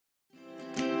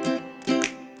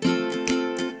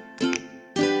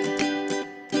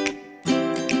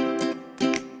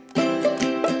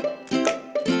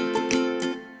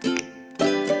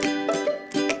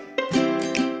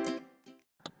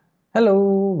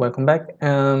welcome back.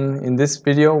 In this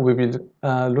video, we'll be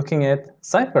looking at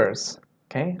ciphers.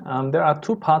 Okay, there are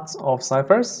two parts of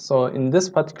ciphers. So in this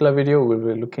particular video,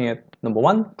 we'll be looking at number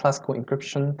one, classical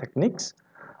encryption techniques,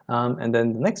 and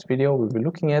then the next video, we'll be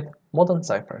looking at modern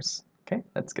ciphers. Okay,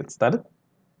 let's get started.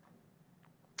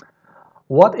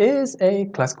 What is a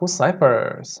classical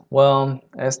ciphers? Well,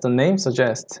 as the name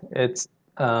suggests, it's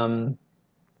the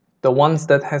ones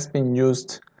that has been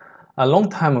used a long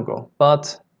time ago,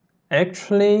 but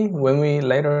actually, when we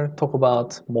later talk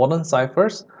about modern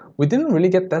ciphers, we didn't really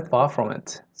get that far from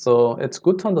it. So it's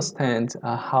good to understand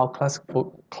how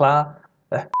classical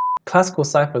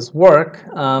ciphers work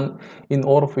in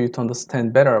order for you to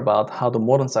understand better about how the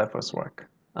modern ciphers work.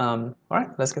 All right,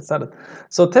 let's get started.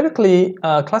 So typically,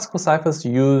 classical ciphers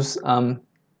use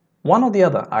one or the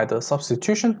other, either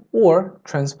substitution or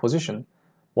transposition.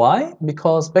 Why?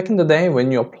 Because back in the day,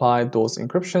 when you applied those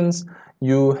encryptions,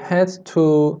 you had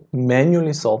to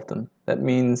manually solve them. That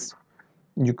means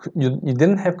you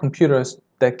didn't have computers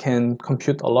that can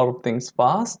compute a lot of things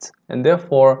fast, and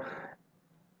therefore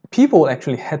people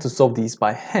actually had to solve these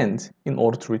by hand in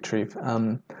order to retrieve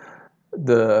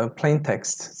the plain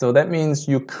text. So that means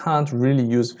you can't really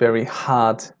use very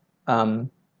hard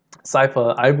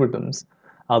cipher algorithms.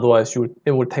 Otherwise,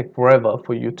 it would take forever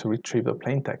for you to retrieve the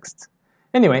plain text.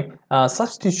 Anyway,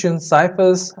 substitution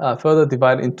ciphers further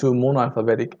divide into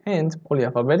monoalphabetic and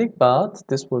polyalphabetic, but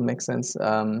this will make sense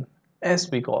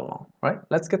as we go along. Right?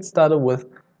 Let's get started with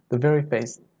the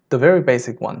very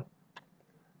basic one,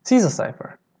 Caesar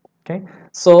cipher. Okay,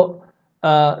 so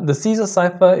the Caesar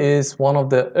cipher is one of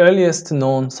the earliest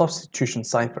known substitution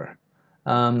cipher.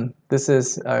 This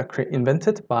is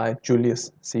invented by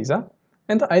Julius Caesar,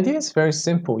 and the idea is very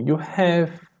simple. You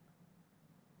have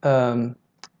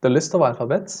the list of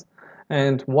alphabets,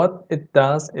 and what it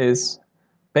does is,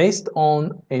 based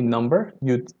on a number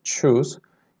you choose,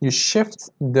 you shift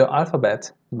the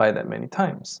alphabet by that many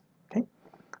times. Okay,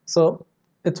 so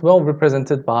it's well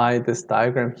represented by this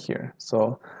diagram here.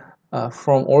 So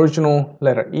from original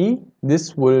letter E,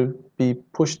 this will be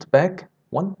pushed back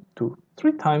 1, 2,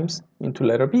 3 times into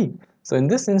letter B. So in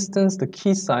this instance, the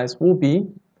key size will be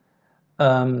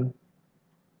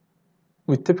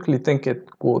we typically think it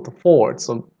goes forward,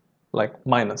 so like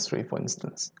 -3, for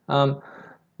instance.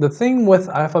 The thing with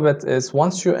alphabet is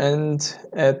once you end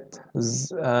at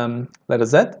letter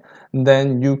Z,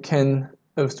 then you can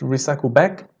recycle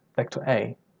back to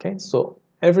A. Okay, so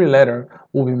every letter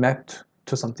will be mapped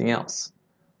to something else.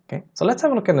 Okay, so let's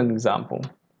have a look at an example.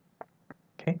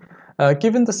 Okay,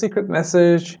 given the secret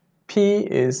message, P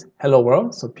is hello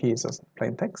world, so P is just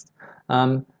plain text.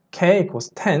 K equals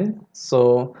 10,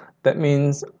 so that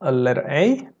means a letter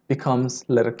A becomes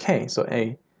letter K. So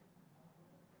A,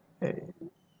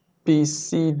 B,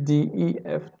 C, D, E,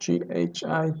 F, G, H,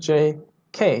 I, J,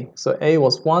 K. So A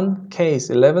was 1, K is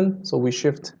 11, so we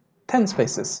shift 10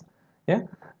 spaces. Yeah.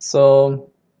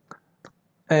 So,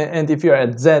 and if you're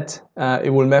at Z,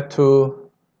 it will map to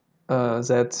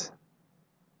Z,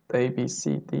 A, B,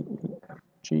 C, D, E, F,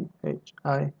 G, H,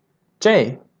 I,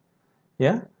 J.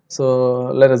 Yeah.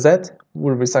 So letter Z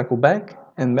will recycle back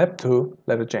and map to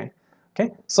letter J.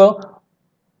 Okay, so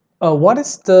what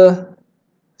is the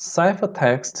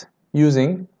ciphertext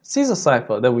using Caesar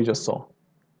cipher that we just saw?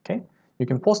 Okay, you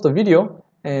can pause the video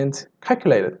and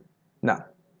calculate it now.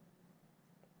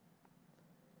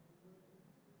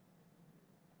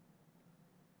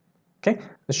 Okay,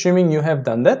 assuming you have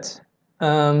done that,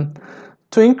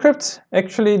 to encrypt,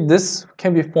 actually this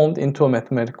can be formed into a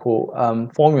mathematical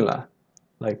formula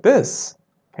like this.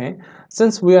 Okay,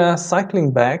 since we are cycling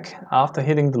back after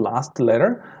hitting the last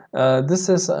letter, this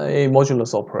is a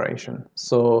modulus operation.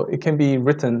 So it can be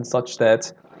written such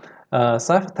that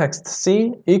ciphertext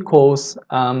C equals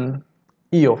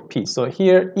E of P. So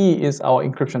here E is our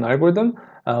encryption algorithm,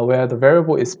 where the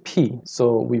variable is P.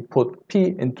 So we put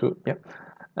P into,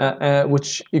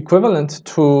 which equivalent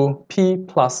to P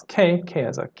plus K, K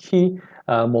as a key,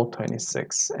 mod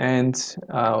 26. And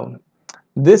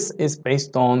this is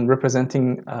based on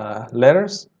representing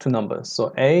letters to numbers.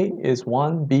 So A is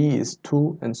 1, B is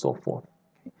 2, and so forth.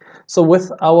 So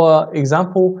with our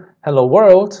example, hello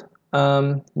world,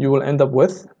 you will end up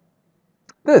with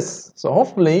this. So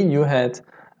hopefully you had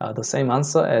the same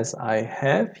answer as I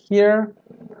have here.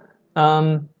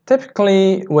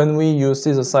 Typically, when we use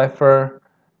Caesar cipher,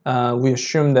 we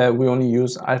assume that we only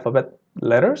use alphabet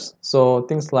letters, so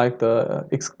things like the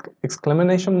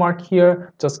exclamation mark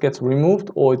here just gets removed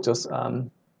or just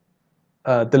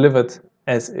delivered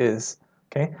as is.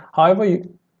 Okay. However,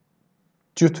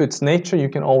 due to its nature, you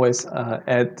can always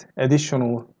add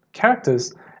additional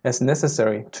characters as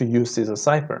necessary to use Caesar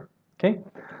cipher. Okay.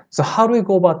 So how do we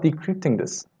go about decrypting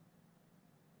this?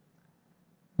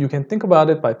 You can think about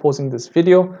it by pausing this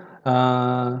video.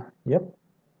 Yep.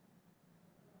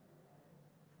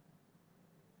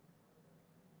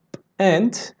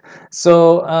 And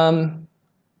so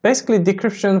basically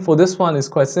decryption for this one is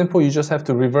quite simple. You just have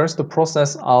to reverse the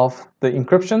process of the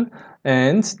encryption,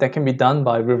 and that can be done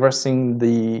by reversing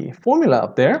the formula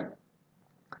up there.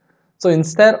 So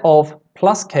instead of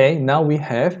plus k, now we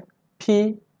have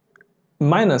p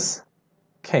minus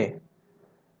k.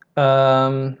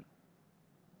 That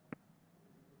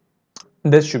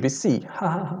should be c.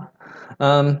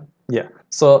 Yeah,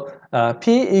 so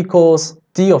p equals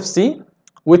d of c,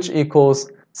 which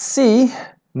equals c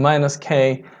minus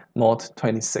k mod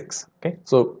 26. Okay,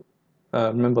 so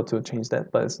remember to change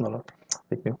that, but it's not a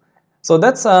big deal. So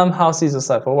that's how Caesar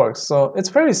cipher works. So it's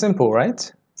very simple,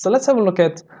 right? So let's have a look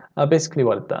at basically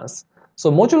what it does.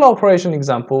 So modular operation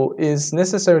example is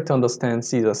necessary to understand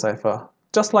Caesar cipher.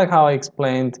 Just like how I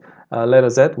explained, letter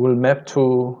Z will map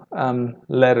to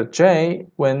letter J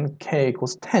when k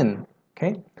equals 10.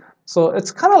 Okay, so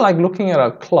it's kind of like looking at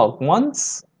a clock.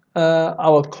 Once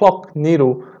our clock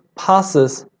needle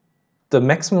passes the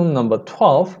maximum number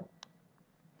 12,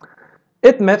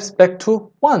 it maps back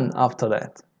to 1 after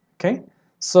that. Okay,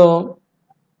 so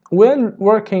when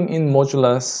working in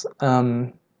modulus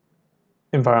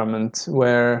environment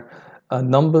where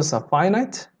numbers are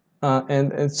finite,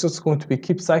 and it's just going to be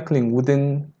keep cycling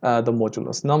within the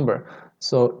modulus number.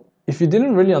 So if you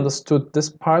didn't really understood this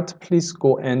part, please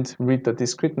go and read the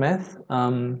discrete math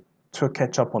to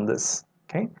catch up on this.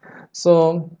 Okay,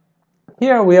 so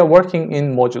here we are working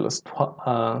in modulus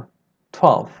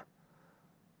 12.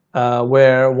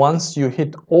 Where once you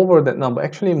hit over that number,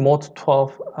 actually mod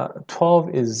 12, 12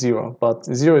 is 0, but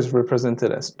 0 is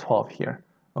represented as 12 here.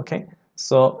 Okay,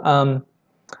 so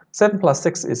 7 plus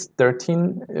 6 is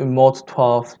 13. In mod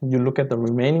 12, you look at the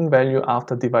remaining value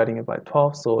after dividing it by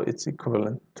 12, so it's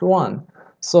equivalent to 1.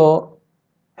 So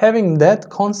having that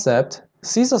concept,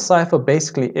 Caesar cipher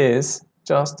basically is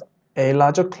just a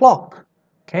larger clock.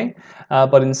 Okay,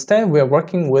 but instead we are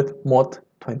working with mod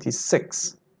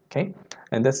 26. Okay,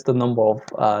 and that's the number of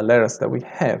letters that we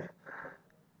have.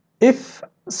 If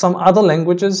some other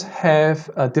languages have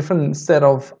a different set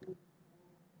of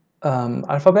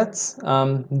alphabets,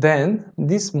 then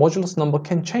this modulus number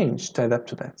can change to adapt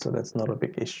to that, so that's not a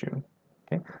big issue.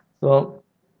 Okay, so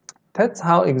that's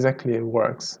how exactly it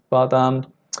works. But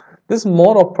this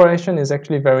mod operation is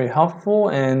actually very helpful,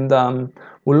 and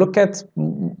we'll look at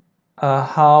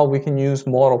how we can use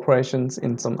mod operations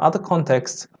in some other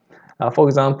contexts. For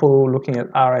example, looking at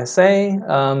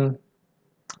RSA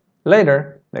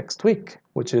later next week,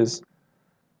 which is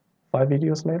 5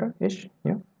 videos later-ish.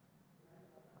 Yeah,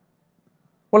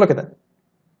 we'll look at that.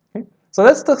 Okay, so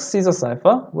that's the Caesar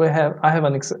cipher. I have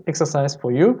an exercise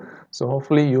for you. So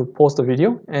hopefully you pause the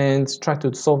video and try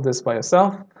to solve this by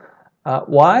yourself.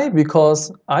 Why?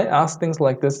 Because I ask things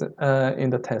like this in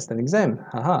the test and exam.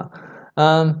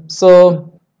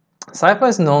 So cipher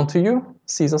is known to you,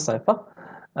 Caesar cipher.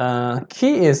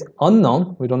 Key is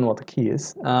unknown. We don't know what the key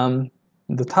is.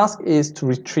 The task is to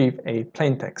retrieve a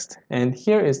plain text. And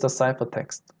here is the cipher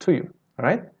text to you. All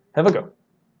right, have a go.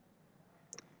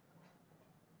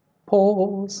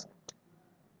 Pause.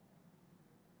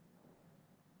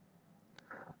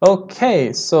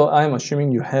 Okay, so I'm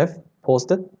assuming you have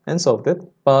paused it and solved it,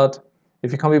 but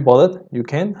if you can't be bothered, you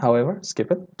can, however,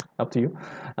 skip it, up to you.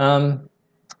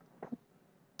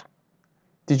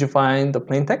 Did you find the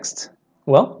plain text?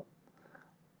 Well,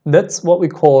 that's what we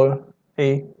call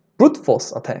a brute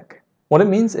force attack. What it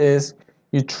means is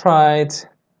you tried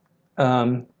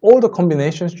all the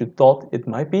combinations you thought it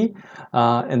might be,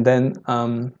 and then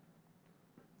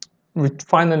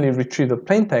finally retrieve a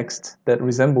plain text that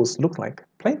look like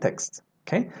plain text.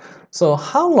 Okay, so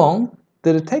how long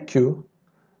did it take you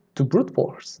to brute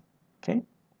force? Okay,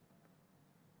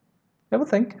 have a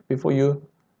think before you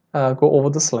go over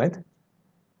the slide.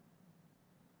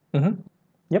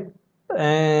 Yep,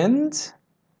 and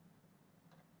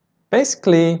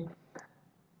basically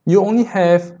you only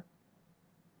have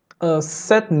a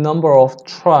set number of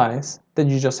tries that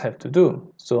you just have to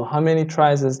do. So how many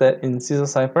tries is that in Caesar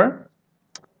cipher?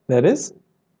 That is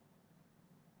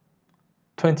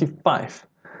 25.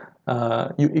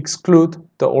 You exclude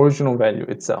the original value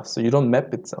itself, so you don't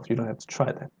map itself, you don't have to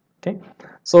try that. Okay,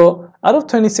 so out of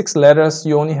 26 letters,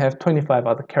 you only have 25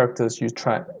 other characters you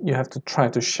have to try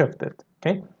to shift it.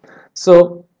 Okay,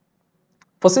 so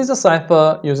for Caesar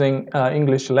cipher using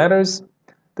English letters,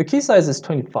 the key size is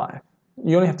 25.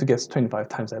 You only have to guess 25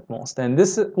 times at most, and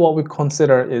this is what we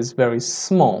consider is very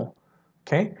small.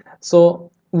 Okay,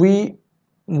 so we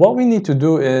what we need to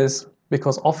do is,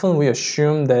 because often we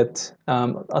assume that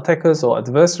attackers or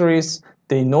adversaries,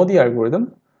 they know the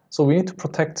algorithm, so we need to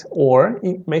protect or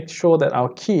make sure that our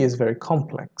key is very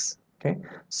complex. Okay,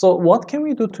 so what can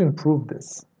we do to improve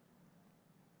this?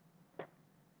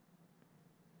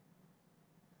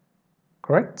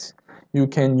 Correct? You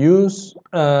can use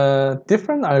a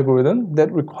different algorithm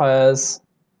that requires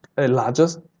a larger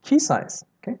key size.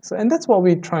 Okay, so and that's what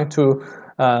we're trying to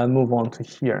move on to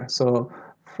here. So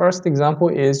first example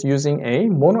is using a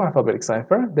monoalphabetic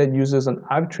cipher that uses an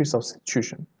arbitrary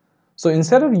substitution. So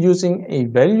instead of using a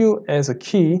value as a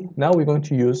key, now we're going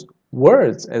to use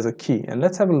words as a key. And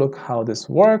let's have a look how this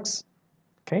works.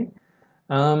 Okay,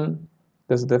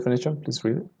 there's a definition, please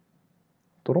read it.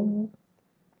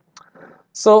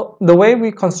 So the way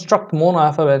we construct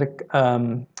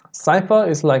monoalphabetic cipher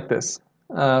is like this.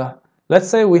 Let's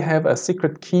say we have a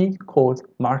secret key called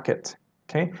market.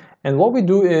 Okay, and what we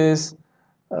do is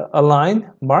align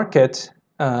market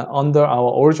under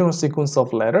our original sequence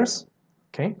of letters.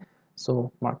 Okay,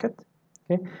 so market.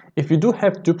 Okay, if you do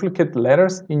have duplicate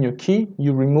letters in your key,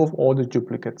 you remove all the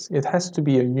duplicates. It has to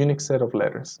be a unique set of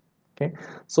letters. Okay,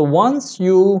 so once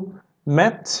you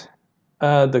mapped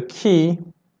the key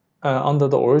under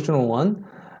the original one,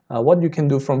 what you can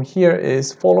do from here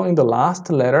is following the last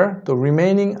letter, the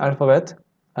remaining alphabet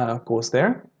goes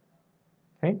there.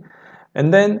 Okay,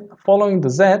 and then following the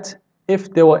Z,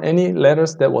 if there were any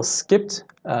letters that were skipped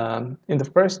in the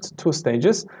first two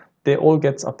stages, they all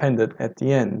get appended at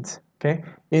the end. Okay,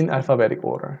 in alphabetic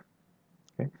order.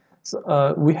 Okay,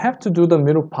 so we have to do the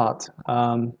middle part.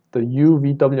 The U,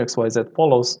 V, W, X, Y, Z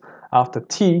follows after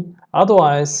T.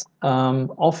 Otherwise,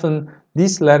 often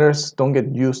these letters don't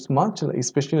get used much,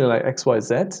 especially like X, Y,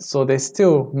 Z. So they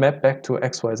still map back to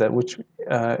X, Y, Z, which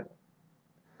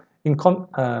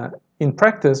in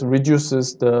practice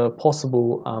reduces the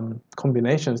possible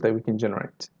combinations that we can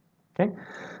generate. Okay,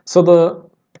 so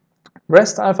the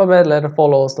rest alphabet letter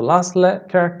follows the last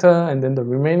character, and then the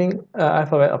remaining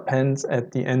alphabet appends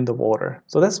at the end of order.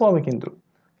 So that's what we can do.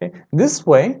 Okay, this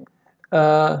way,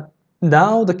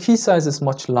 now the key size is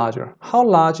much larger. How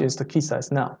large is the key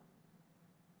size now?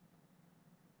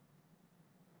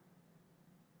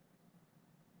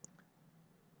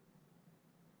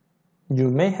 You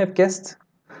may have guessed,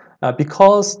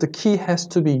 because the key has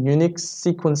to be unique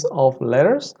sequence of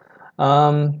letters.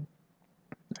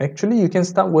 Actually, you can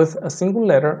start with a single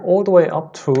letter all the way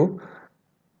up to,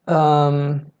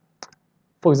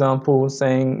 for example,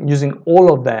 saying using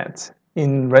all of that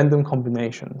in random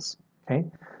combinations. Okay,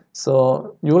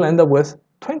 so you will end up with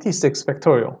 26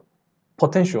 factorial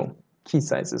potential key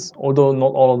sizes, although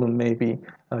not all of them may be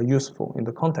useful in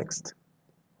the context.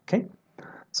 Okay,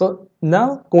 so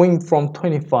now going from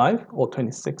 25 or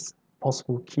 26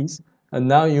 possible keys, and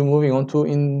now you're moving on to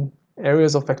in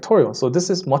areas of factorial. So this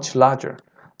is much larger.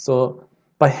 So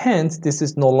by hand, this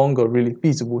is no longer really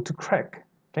feasible to crack.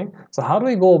 Okay, so how do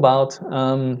we go about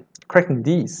cracking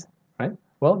these? Right?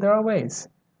 Well, there are ways.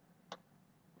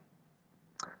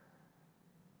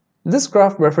 This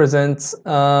graph represents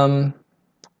the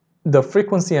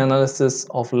frequency analysis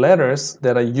of letters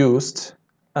that are used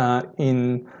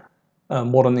in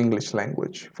modern English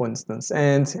language, for instance.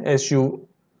 And as you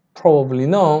probably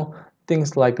know,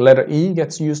 things like letter E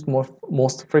gets used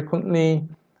most frequently,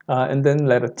 and then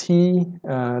letter T,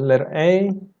 letter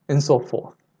A, and so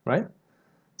forth, right?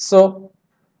 So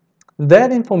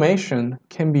that information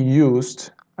can be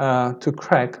used to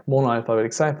crack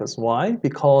monoalphabetic ciphers. Why?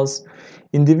 Because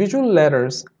individual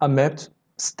letters are mapped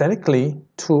statically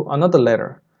to another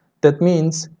letter. That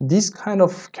means these kind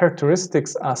of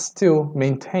characteristics are still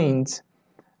maintained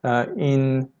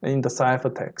in the cipher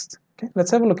text. Okay,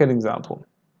 let's have a look at an example.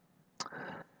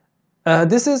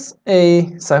 This is a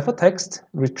ciphertext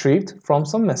retrieved from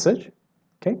some message.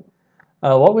 Okay,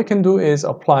 what we can do is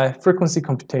apply frequency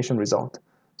computation result.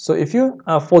 So if you,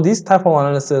 for this type of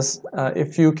analysis,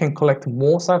 if you can collect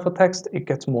more ciphertext, it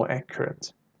gets more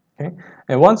accurate. Okay,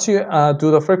 and once you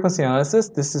do the frequency analysis,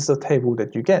 this is the table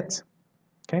that you get.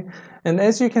 Okay, and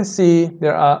as you can see,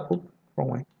 there are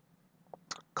a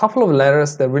couple of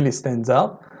letters that really stands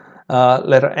out: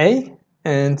 letter A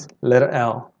and letter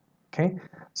L. Okay.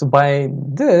 So by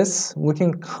this, we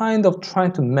can kind of try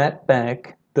to map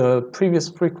back the previous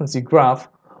frequency graph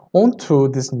onto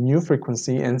this new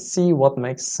frequency and see what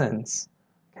makes sense.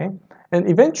 Okay, and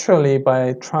eventually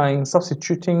by trying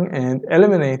substituting and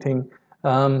eliminating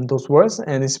those words,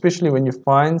 and especially when you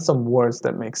find some words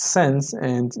that make sense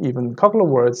and even a couple of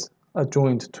words are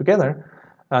joined together,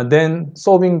 then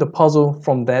solving the puzzle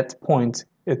from that point,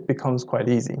 it becomes quite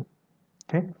easy.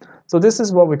 Okay, so this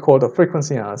is what we call the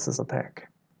frequency analysis attack.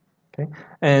 Okay,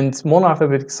 and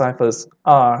monoalphabetic ciphers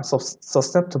are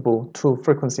susceptible to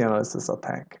frequency analysis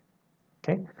attack.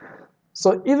 Okay,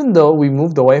 so even though we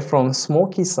moved away from small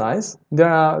key size, there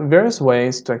are various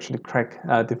ways to actually crack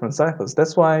different ciphers.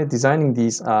 That's why designing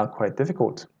these are quite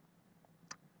difficult.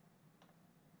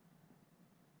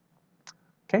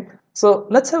 Okay, so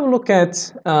let's have a look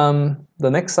at the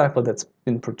next cipher that's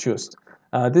been produced.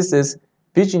 This is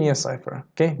Virginia cipher,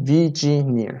 okay,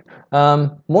 VG-near.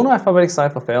 Monoalphabetic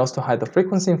cipher fails to hide the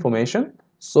frequency information,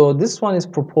 so this one is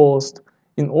proposed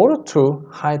in order to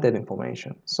hide that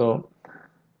information. So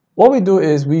what we do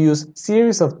is we use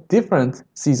series of different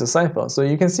Caesar ciphers. So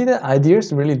you can see that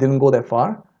ideas really didn't go that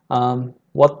far.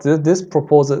 What this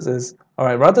proposes is, all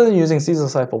right, rather than using Caesar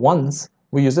cipher once,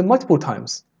 we use it multiple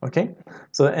times, okay?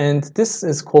 So, and this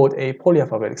is called a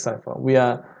polyalphabetic cipher. We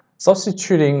are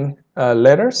substituting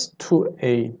letters to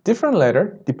a different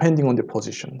letter depending on the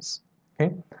positions,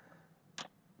 okay?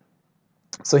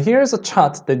 So here's a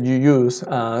chart that you use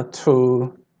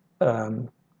to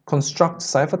construct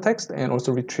ciphertext and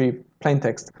also retrieve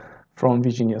plaintext from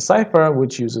Virginia cipher,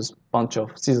 which uses a bunch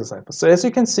of Caesar ciphers. So as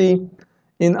you can see,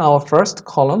 in our first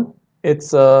column,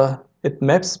 it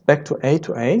maps back to A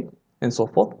and so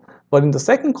forth. But in the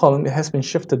second column, it has been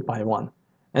shifted by 1.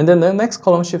 And then the next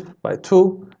column shifted by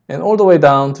 2, and all the way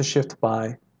down to shift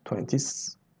by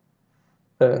 26,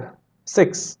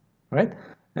 right?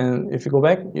 And if you go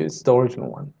back, it's the original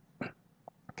one.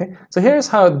 Okay, so here's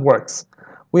how it works.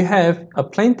 We have a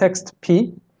plaintext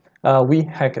P. We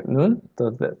hack at noon.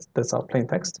 That's our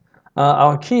plaintext.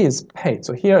 Our key is paid.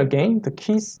 So here again, the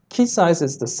key size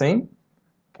is the same.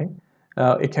 Okay,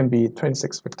 it can be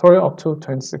 26 factorial up to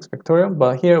 26 factorial,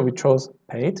 but here we chose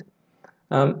paid.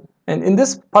 And in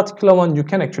this particular one, you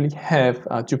can actually have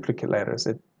duplicate letters.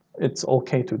 It's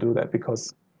okay to do that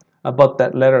because, but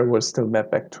that letter will still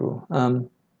map back to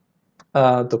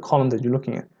the column that you're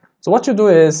looking at. So what you do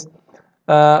is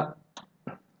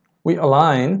we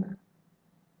align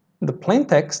the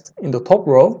plaintext in the top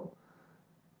row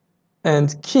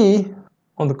and key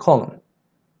on the column,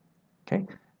 okay,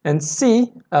 and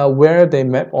see where they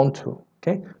map onto.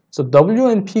 Okay, so W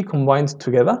and P combined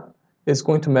together is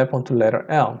going to map onto letter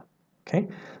L. Okay,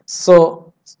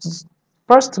 so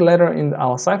first letter in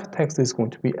our ciphertext is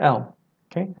going to be L.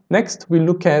 Okay, next we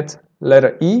look at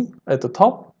letter E at the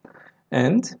top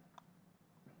and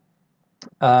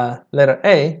letter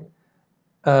A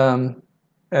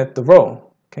at the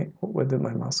row. Okay, where did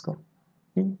my mouse go?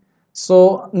 E.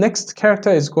 So next character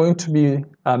is going to be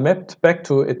mapped back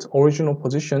to its original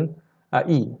position,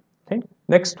 E. Okay,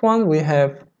 next one we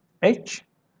have H.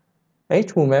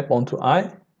 H will map onto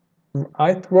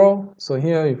ith row. So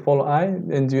here you follow I,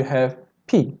 and you have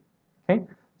P. Okay,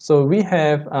 so we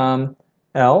have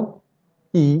L,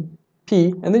 E,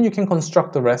 P, and then you can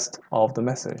construct the rest of the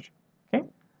message. Okay,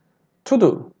 to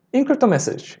do, encrypt the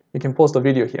message. You can post a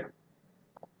video here.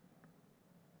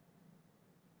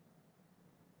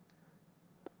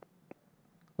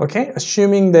 Okay,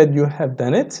 assuming that you have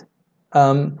done it,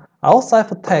 our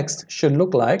ciphertext should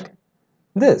look like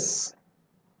this.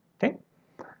 Okay,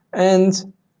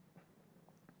 and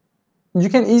you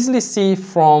can easily see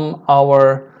from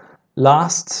our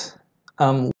last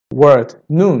word,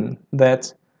 noon,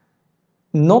 that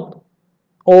not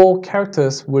all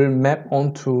characters will map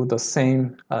onto the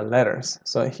same letters.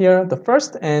 So here, the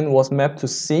first N was mapped to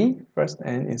C. First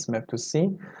N is mapped to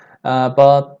C.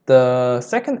 But the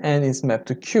second N is mapped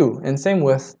to Q, and same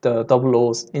with the double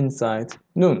O's inside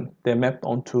noon. They're mapped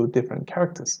onto different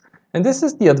characters. And this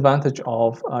is the advantage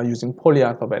of using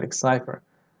polyalphabetic cipher.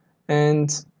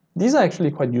 And these are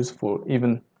actually quite useful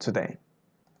even today.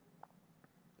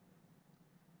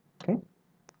 Okay.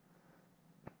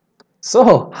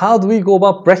 So how do we go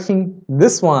about breaking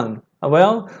this one?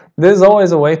 Well, there's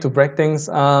always a way to break things.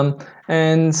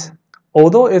 And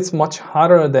although it's much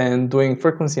harder than doing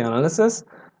frequency analysis,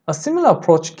 a similar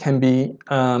approach can be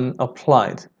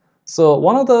applied. So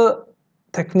one of the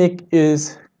technique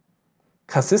is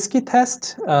Kasiski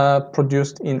test,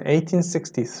 produced in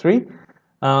 1863.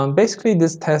 Basically,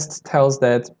 this test tells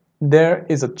that there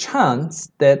is a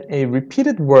chance that a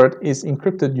repeated word is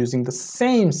encrypted using the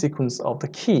same sequence of the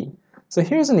key. So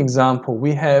here's an example.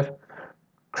 We have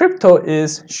crypto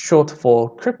is short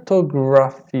for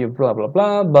cryptography, blah, blah,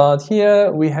 blah. But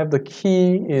here we have the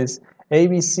key is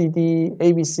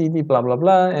ABCD, blah, blah,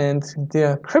 blah. And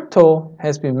the crypto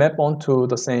has been mapped onto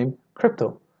the same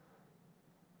crypto.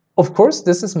 Of course,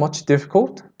 this is much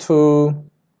difficult to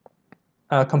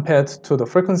compared to the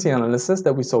frequency analysis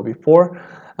that we saw before.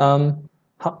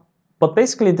 But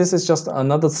basically, this is just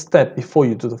another step before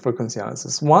you do the frequency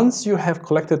analysis. Once you have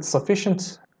collected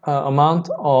sufficient amount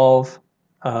of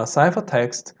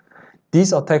ciphertext,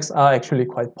 these attacks are actually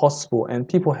quite possible, and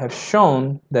people have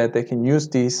shown that they can use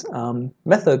these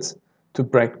methods to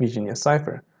break Virginia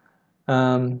cipher.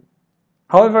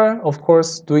 However, of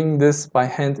course, doing this by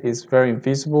hand is very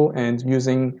infeasible, and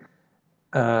using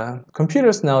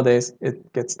computers nowadays,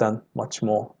 it gets done much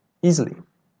more easily.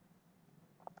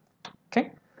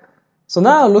 Okay, so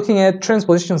now looking at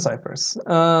transposition ciphers.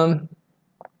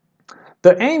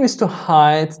 The aim is to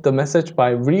hide the message by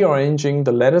rearranging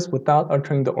the letters without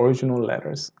altering the original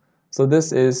letters. So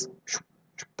this is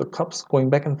the cups going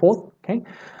back and forth. Okay,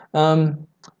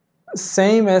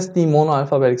 same as the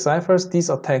monoalphabetic ciphers,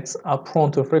 these attacks are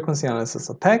prone to frequency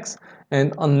analysis attacks,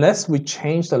 and unless we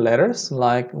change the letters,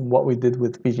 like what we did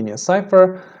with Virginia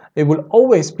cipher, it will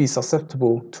always be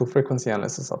susceptible to frequency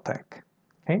analysis attack.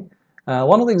 Okay,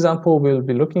 one of the examples we'll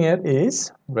be looking at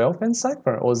is railfan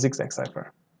cipher or zigzag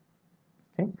cipher.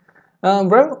 Okay.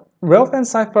 Railfan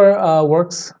cipher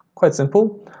works quite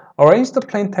simple. Arrange the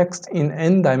plain text in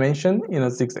n dimension in a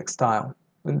zigzag style.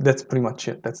 And that's pretty much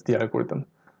it. That's the algorithm.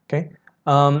 Okay.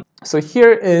 So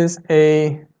here is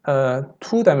a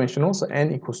two-dimensional, so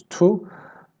n equals 2.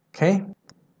 Okay.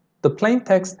 The plain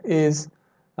text is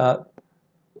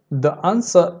the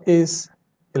answer is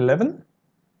 11.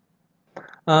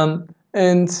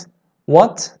 And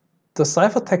what the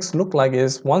ciphertext look like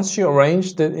is, once you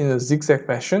arranged it in a zigzag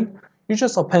fashion, you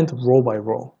just append row by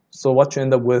row. So what you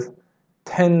end up with,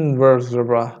 10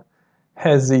 vertebra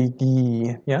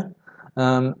hezigi, yeah?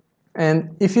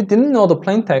 And if you didn't know the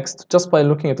plain text, just by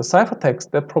looking at the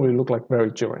ciphertext, that probably looked like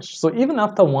very gibberish. So even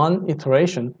after one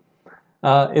iteration,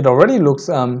 it already looks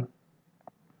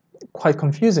quite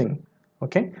confusing,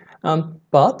 okay?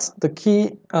 But the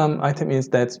key item is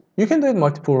that you can do it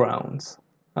multiple rounds.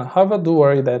 However, do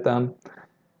worry that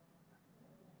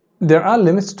there are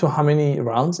limits to how many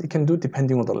rounds it can do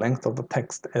depending on the length of the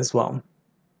text as well.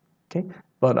 Okay,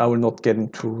 but I will not get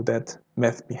into that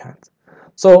math behind.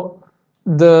 So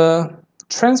the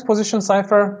transposition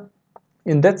cipher,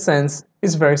 in that sense,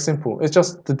 is very simple. It's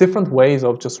just the different ways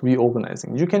of just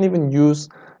reorganizing. You can even use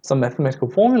some mathematical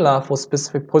formula for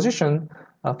specific position,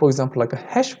 for example, like a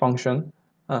hash function.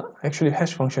 Actually,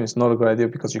 hash function is not a good idea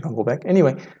because you can go back.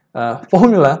 Anyway,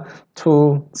 formula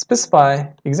to specify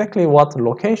exactly what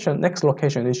location, next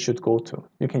location it should go to.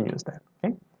 You can use that.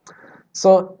 Okay.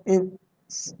 So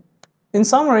in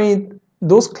summary,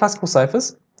 those classical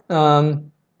ciphers,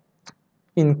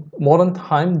 in modern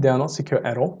time, they are not secure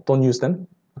at all. Don't use them.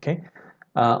 Okay,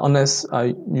 unless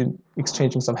you're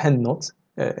exchanging some hand notes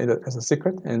as a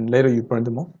secret, and later you burn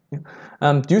them off.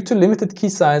 Yeah. Due to limited key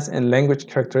size and language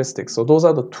characteristics, so those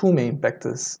are the two main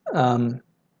factors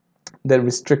that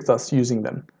restrict us using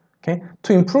them. Okay.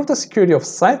 To improve the security of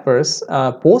ciphers,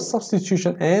 both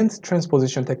substitution and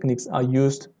transposition techniques are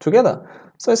used together.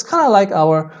 So it's kind of like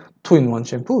our two-in-one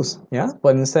shampoos, yeah?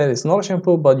 But instead it's not a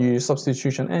shampoo, but you use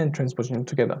substitution and transposition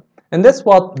together. And that's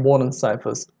what modern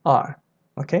ciphers are.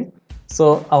 Okay.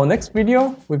 So our next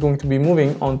video, we're going to be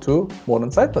moving on to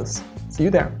modern ciphers. See you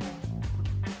there.